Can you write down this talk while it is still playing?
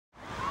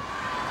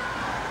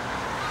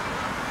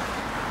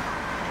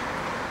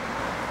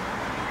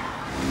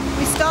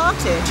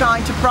started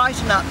trying to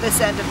brighten up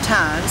this end of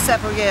town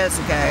several years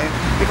ago.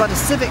 We got a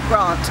civic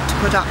grant to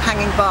put up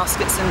hanging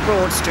baskets in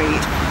Broad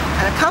Street,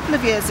 and a couple of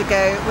years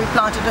ago we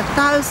planted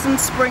 1,000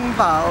 spring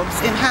bulbs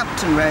in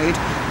Hampton Road,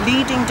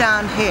 leading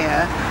down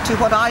here to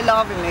what I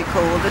lovingly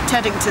call the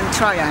Teddington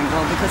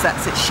Triangle, because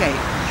that's its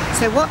shape.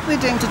 So what we're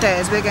doing today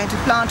is we're going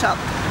to plant up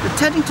the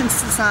Teddington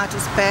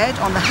Society's bed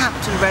on the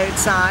Hampton Road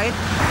side,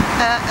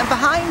 and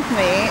behind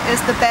me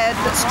is the bed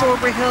that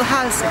Strawberry Hill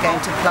House are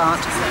going to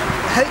plant,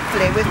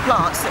 hopefully with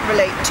plants that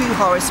relate to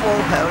Horace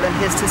Walpole and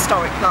his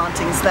historic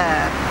plantings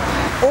there.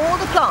 All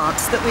the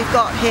plants that we've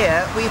got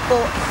here we've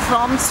bought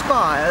from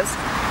Squires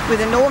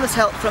with enormous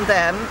help from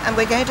them, and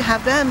we're going to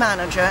have their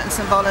manager and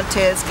some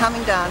volunteers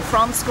coming down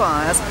from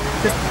Squires,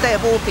 because they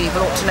of all people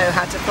ought to know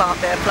how to plant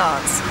their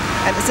plants.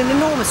 And it's an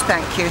enormous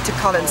thank you to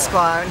Colin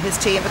Squire and his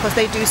team, because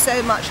they do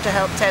so much to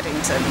help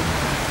Teddington.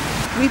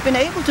 We've been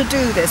able to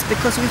do this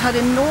because we've had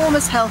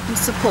enormous help and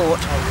support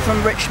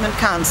from Richmond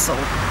Council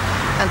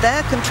and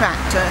their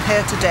contractor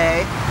here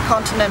today,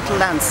 Continental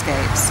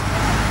Landscapes.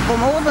 Or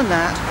more than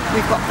that,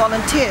 we've got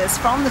volunteers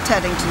from the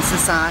Teddington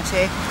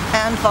Society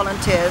and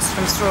volunteers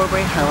from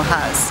Strawberry Hill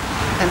House.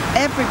 And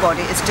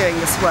everybody is doing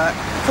this work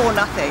for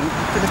nothing,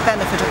 for the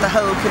benefit of the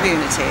whole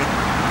community.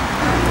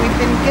 We've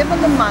been given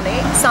the money,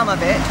 some of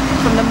it,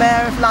 from the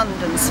Mayor of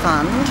London's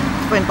fund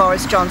when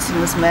Boris Johnson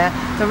was Mayor.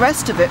 The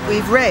rest of it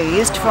we've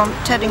raised from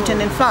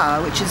Teddington In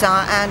Flower, which is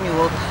our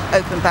annual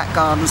open back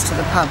gardens to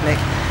the public.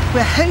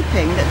 We're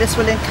hoping that this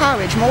will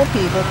encourage more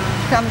people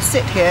to come and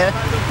sit here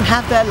and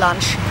have their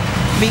lunch,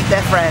 meet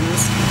their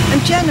friends, and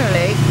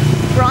generally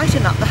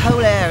brighten up the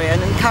whole area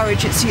and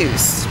encourage its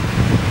use.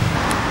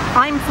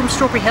 I'm from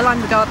Strawberry Hill,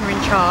 I'm the gardener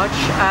in charge,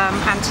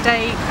 and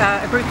today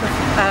a group of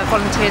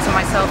volunteers and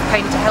myself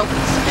came to help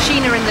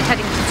Sheena in the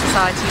Teddington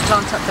Society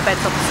plant up the beds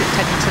opposite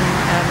Teddington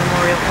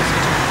Memorial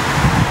Hospital.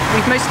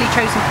 We've mostly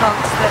chosen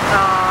plants that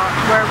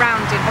were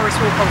around in Horace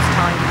Walpole's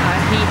time.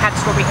 He had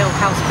Strawberry Hill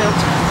House built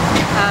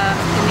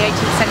in the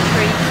 18th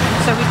century,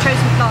 so we've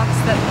chosen plants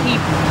that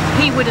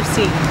he would have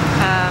seen.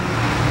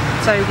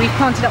 So we've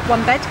planted up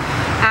one bed,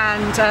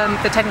 and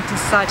the Teddington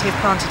Society have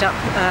planted up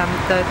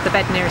the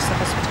bed nearest the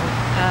hospital.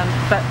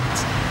 But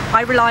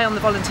I rely on the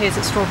volunteers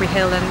at Strawberry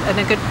Hill, and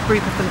a good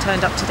group of them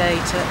turned up today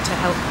to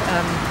help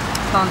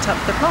plant up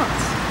the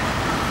plants.